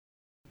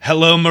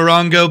Hello,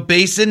 Morongo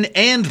Basin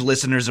and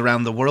listeners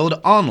around the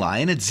world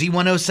online at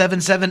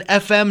Z107.7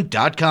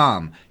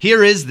 FM.com.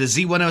 Here is the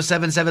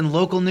Z107.7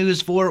 local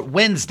news for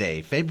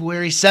Wednesday,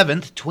 February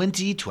 7th,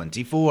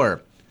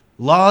 2024.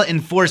 Law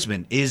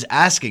enforcement is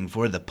asking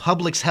for the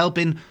public's help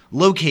in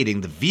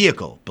locating the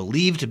vehicle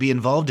believed to be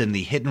involved in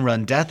the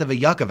hit-and-run death of a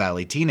Yucca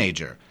Valley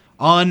teenager.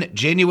 On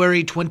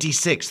January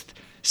 26th,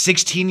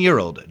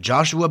 16-year-old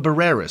Joshua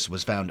Barreras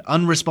was found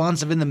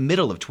unresponsive in the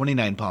middle of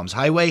 29 Palms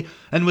Highway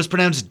and was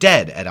pronounced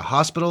dead at a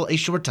hospital a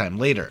short time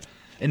later.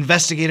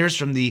 Investigators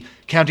from the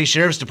County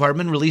Sheriff's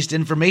Department released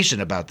information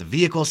about the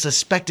vehicle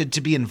suspected to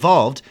be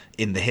involved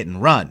in the hit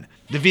and run.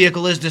 The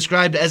vehicle is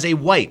described as a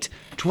white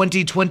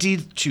 2020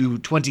 to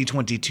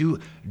 2022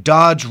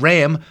 Dodge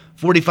Ram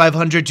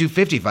 4500 to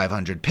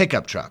 5500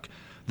 pickup truck.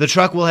 The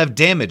truck will have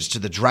damage to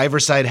the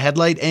driver's side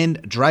headlight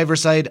and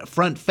driver's side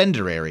front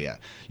fender area.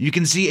 You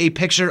can see a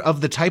picture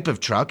of the type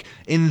of truck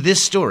in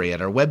this story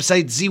at our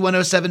website,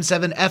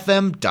 Z107.7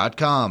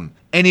 FM.com.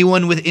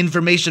 Anyone with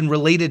information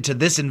related to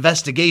this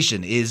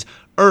investigation is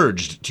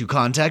urged to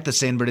contact the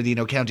San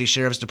Bernardino County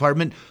Sheriff's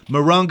Department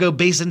Morongo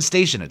Basin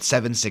Station at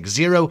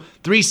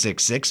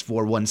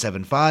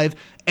 760-366-4175.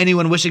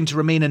 Anyone wishing to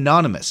remain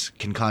anonymous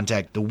can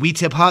contact the We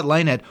Tip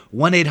hotline at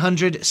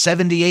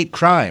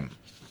 1-800-78-CRIME.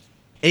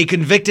 A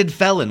convicted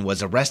felon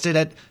was arrested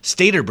at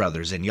Stater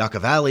Brothers in Yucca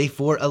Valley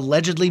for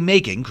allegedly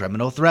making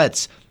criminal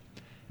threats.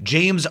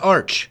 James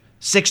Arch,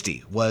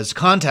 60, was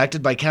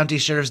contacted by county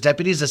sheriff's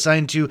deputies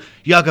assigned to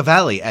Yucca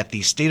Valley at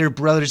the Stater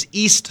Brothers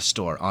East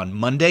store on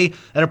Monday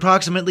at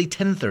approximately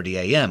 10:30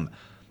 a.m.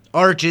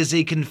 Arch is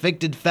a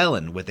convicted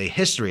felon with a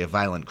history of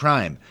violent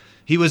crime.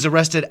 He was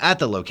arrested at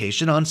the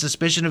location on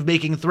suspicion of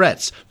making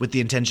threats with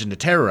the intention to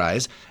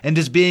terrorize and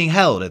is being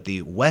held at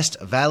the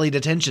West Valley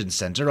Detention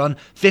Center on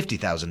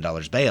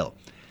 $50,000 bail.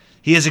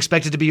 He is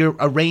expected to be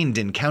arraigned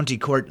in county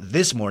court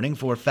this morning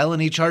for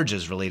felony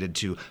charges related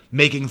to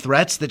making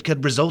threats that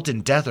could result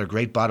in death or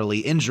great bodily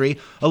injury,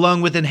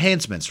 along with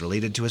enhancements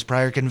related to his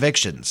prior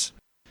convictions.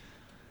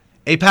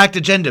 A packed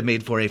agenda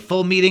made for a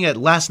full meeting at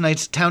last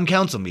night's town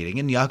council meeting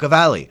in Yucca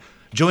Valley.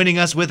 Joining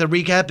us with a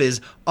recap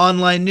is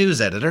online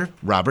news editor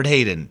Robert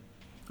Hayden.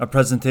 A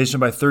presentation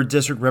by 3rd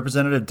District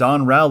Representative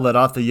Dawn Rao led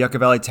off the Yucca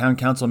Valley Town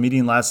Council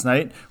meeting last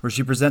night, where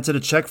she presented a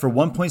check for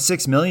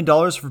 $1.6 million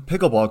for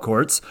pickleball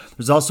courts.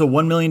 There's also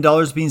 $1 million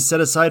being set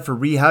aside for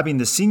rehabbing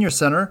the senior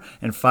center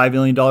and $5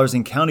 million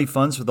in county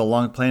funds for the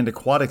long-planned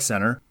aquatic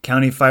center.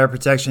 County Fire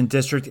Protection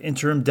District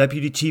Interim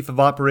Deputy Chief of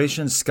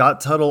Operations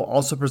Scott Tuttle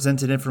also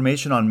presented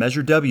information on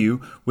Measure W,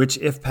 which,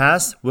 if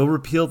passed, will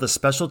repeal the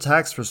special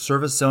tax for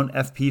Service Zone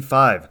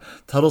FP5.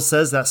 Tuttle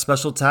says that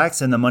special tax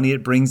and the money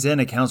it brings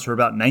in accounts for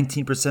about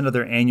 19% of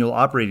their annual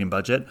operating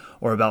budget,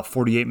 or about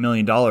 $48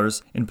 million.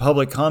 In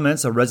public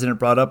comments, a resident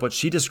brought up what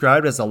she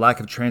described as a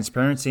lack of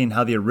transparency in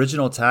how the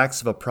original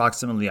tax of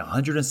approximately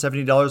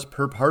 $170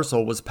 per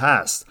parcel was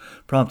passed,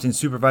 prompting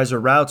Supervisor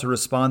Rao to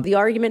respond. The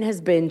argument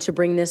has been to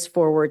bring this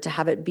forward, to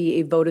have it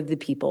be a vote of the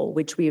people,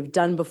 which we have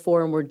done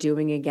before and we're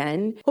doing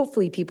again.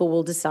 Hopefully people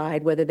will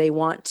decide whether they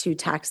want to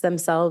tax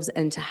themselves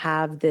and to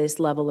have this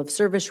level of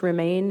service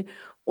remain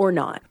or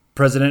not.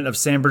 President of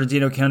San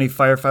Bernardino County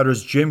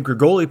Firefighters Jim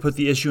Grigoli put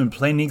the issue in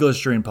plain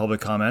English during public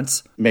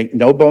comments. Make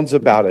no bones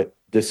about it.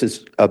 This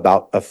is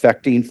about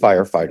affecting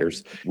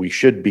firefighters. We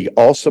should be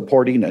all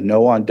supporting a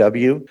no on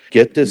W.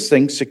 Get this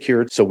thing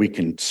secured so we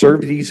can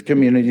serve these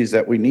communities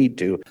that we need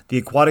to. The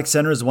Aquatic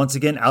Center is once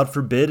again out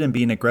for bid and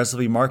being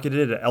aggressively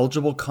marketed at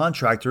eligible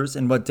contractors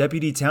in what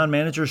Deputy Town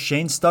Manager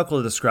Shane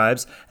Stuckler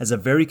describes as a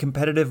very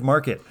competitive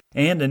market.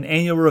 And an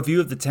annual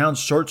review of the town's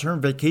short-term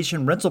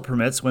vacation rental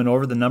permits went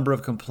over the number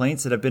of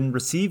complaints that have been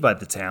received by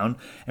the town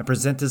and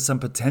presented some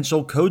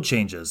potential code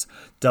changes,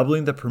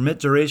 doubling the permit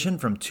duration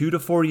from 2 to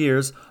 4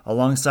 years,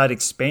 alongside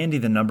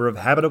expanding the number of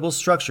habitable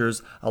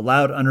structures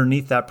allowed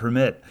underneath that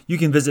permit. You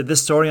can visit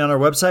this story on our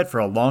website for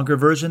a longer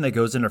version that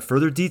goes into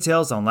further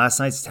details on last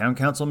night's town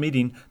council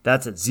meeting.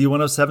 That's at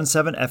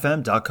Z107.7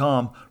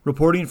 FM.com.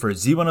 Reporting for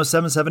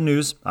Z107.7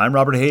 News, I'm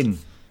Robert Hayden.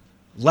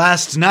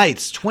 Last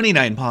night's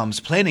 29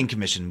 Palms Planning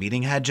Commission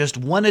meeting had just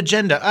one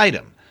agenda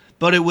item,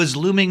 but it was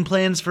looming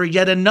plans for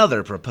yet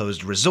another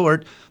proposed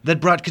resort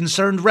that brought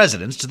concerned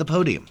residents to the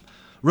podium.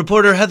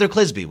 Reporter Heather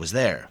Clisby was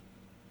there.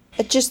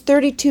 At just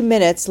 32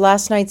 minutes,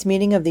 last night's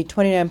meeting of the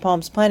 29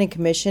 Palms Planning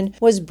Commission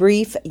was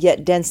brief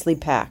yet densely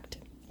packed.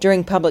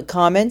 During public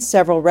comments,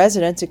 several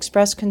residents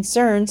expressed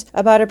concerns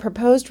about a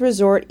proposed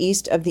resort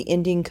east of the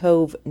Indian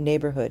Cove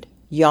neighborhood.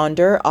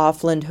 Yonder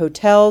Offland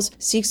Hotels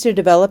seeks to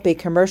develop a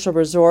commercial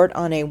resort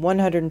on a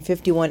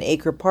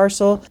 151-acre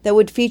parcel that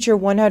would feature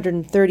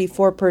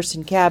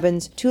 134-person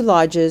cabins, 2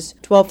 lodges,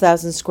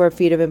 12,000 square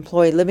feet of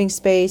employee living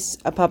space,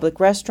 a public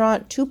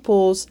restaurant, 2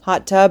 pools,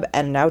 hot tub,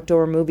 and an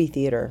outdoor movie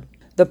theater.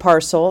 The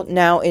parcel,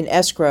 now in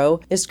escrow,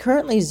 is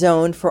currently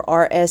zoned for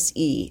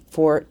RSE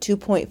for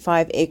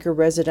 2.5-acre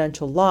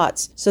residential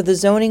lots, so the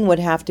zoning would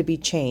have to be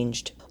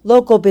changed.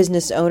 Local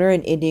business owner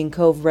and Indian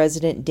Cove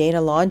resident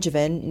Dana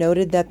Langevin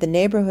noted that the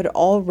neighborhood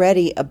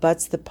already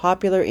abuts the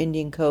popular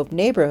Indian Cove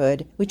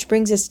neighborhood, which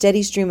brings a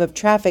steady stream of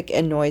traffic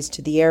and noise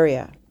to the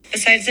area.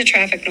 Besides the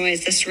traffic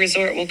noise this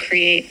resort will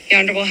create,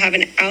 Yonder will have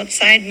an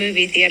outside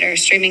movie theater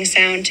streaming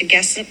sound to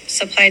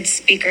guest-supplied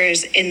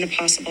speakers in the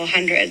possible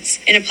hundreds.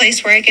 In a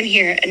place where I can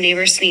hear a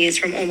neighbor sneeze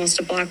from almost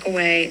a block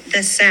away,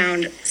 this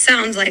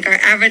sounds like our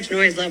average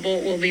noise level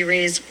will be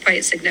raised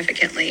quite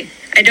significantly.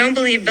 I don't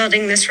believe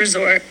building this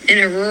resort in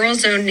a rural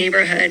zone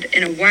neighborhood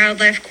in a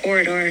wildlife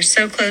corridor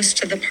so close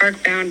to the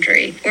park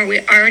boundary where we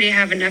already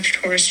have enough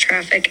tourist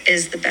traffic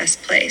is the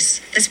best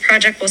place. This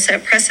project will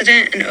set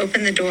precedent and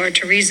open the door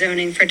to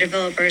rezoning for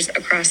developers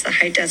across the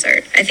high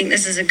desert. I think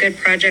this is a good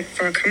project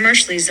for a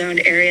commercially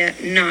zoned area,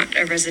 not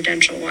a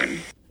residential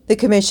one. The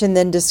commission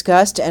then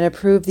discussed and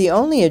approved the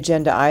only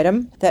agenda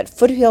item, that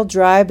Foothill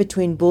Drive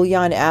between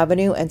Bullion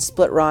Avenue and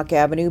Split Rock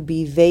Avenue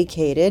be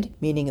vacated,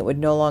 meaning it would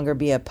no longer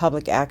be a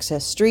public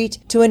access street,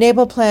 to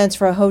enable plans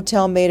for a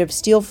hotel made of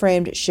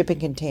steel-framed shipping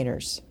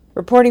containers.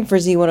 Reporting for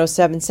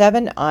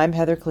Z107.7, I'm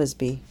Heather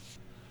Clisby.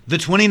 The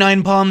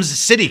 29 Palms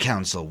City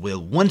Council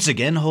will once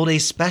again hold a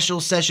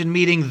special session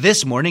meeting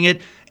this morning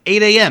at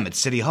 8 a.m. at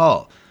City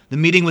Hall. The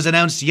meeting was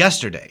announced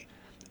yesterday.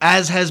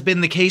 As has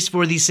been the case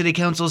for the City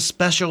Council's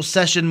special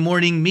session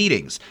morning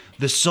meetings,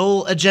 the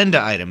sole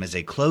agenda item is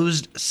a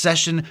closed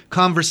session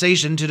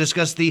conversation to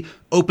discuss the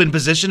open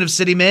position of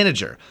city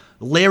manager.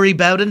 Larry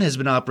Bowden has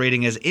been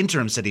operating as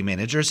interim city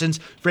manager since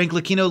Frank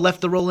Lucchino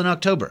left the role in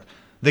October.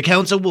 The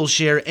council will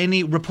share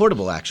any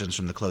reportable actions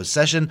from the closed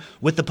session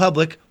with the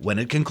public when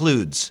it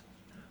concludes.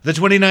 The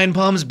 29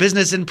 Palms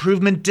Business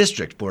Improvement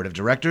District Board of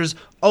Directors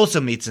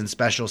also meets in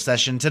special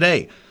session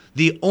today.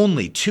 The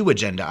only two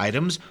agenda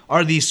items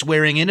are the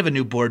swearing in of a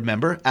new board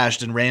member,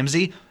 Ashton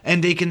Ramsey,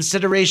 and a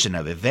consideration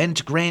of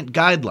event grant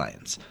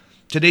guidelines.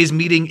 Today's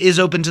meeting is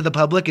open to the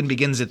public and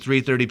begins at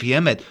 3:30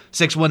 p.m. at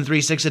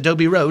 6136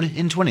 Adobe Road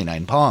in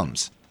 29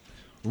 Palms.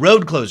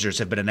 Road closures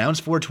have been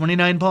announced for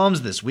 29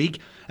 Palms this week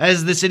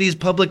as the city's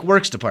Public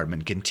Works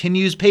Department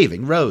continues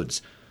paving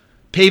roads.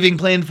 Paving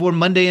planned for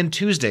Monday and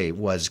Tuesday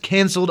was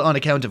canceled on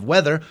account of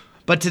weather,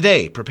 but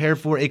today, prepare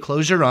for a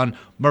closure on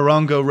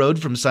Morongo Road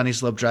from Sunny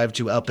Slope Drive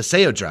to El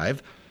Paseo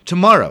Drive.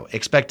 Tomorrow,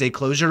 expect a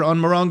closure on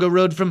Morongo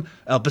Road from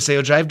El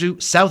Paseo Drive to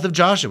south of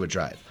Joshua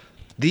Drive.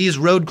 These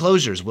road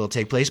closures will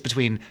take place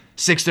between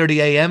 6:30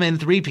 a.m. and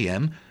 3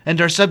 p.m. and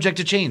are subject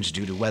to change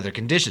due to weather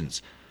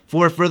conditions.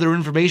 For further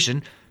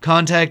information,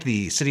 contact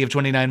the City of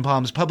 29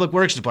 Palms Public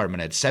Works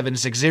Department at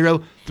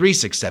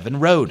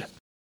 760-367-ROAD.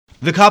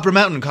 The Copper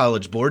Mountain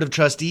College Board of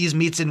Trustees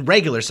meets in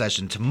regular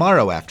session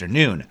tomorrow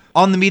afternoon.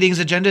 On the meeting's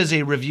agenda is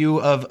a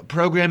review of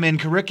program and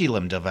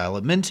curriculum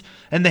development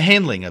and the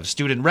handling of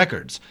student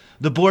records.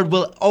 The board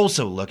will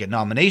also look at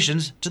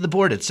nominations to the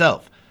board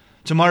itself.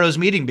 Tomorrow's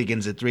meeting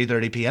begins at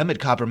 3:30 p.m. at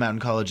Copper Mountain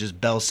College's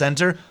Bell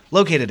Center,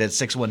 located at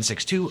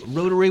 6162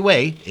 Rotary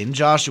Way in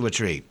Joshua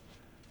Tree.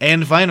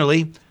 And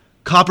finally,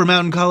 Copper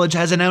Mountain College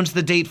has announced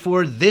the date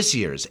for this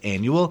year's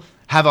annual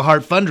Have a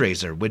Heart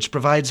fundraiser, which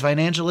provides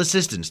financial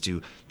assistance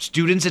to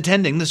students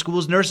attending the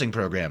school's nursing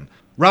program.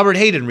 Robert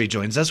Hayden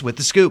rejoins us with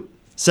the scoop.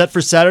 Set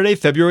for Saturday,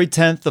 February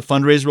 10th, the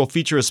fundraiser will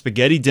feature a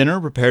spaghetti dinner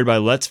prepared by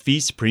Let's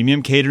Feast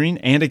Premium Catering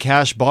and a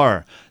cash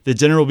bar. The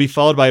dinner will be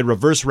followed by a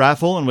reverse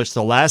raffle in which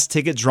the last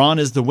ticket drawn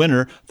is the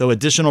winner, though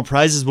additional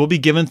prizes will be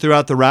given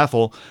throughout the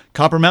raffle.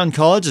 Copper Mountain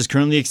College is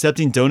currently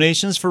accepting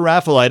donations for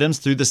raffle items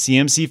through the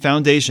CMC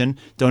Foundation.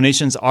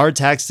 Donations are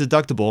tax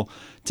deductible.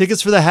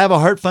 Tickets for the Have a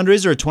Heart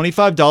fundraiser are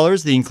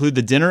 $25. They include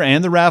the dinner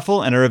and the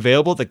raffle and are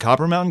available at the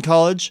Copper Mountain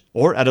College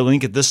or at a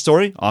link at this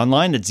story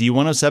online at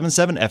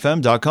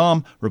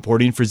Z107.7fm.com.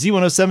 Reporting for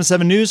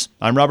Z107.7 News,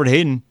 I'm Robert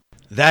Hayden.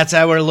 That's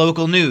our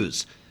local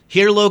news.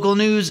 Hear local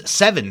news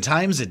 7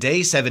 times a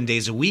day, 7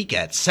 days a week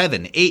at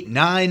 7, 8,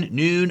 9,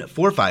 noon,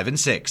 4, 5, and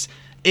 6.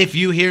 If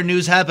you hear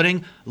news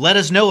happening, let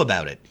us know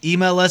about it.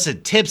 Email us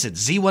at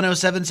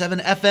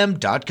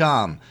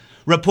tips@z1077fm.com.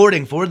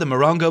 Reporting for the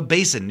Morongo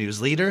Basin News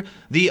Leader,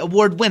 the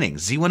award-winning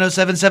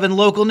Z107.7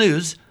 Local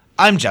News,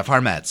 I'm Jeff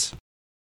Harmetz.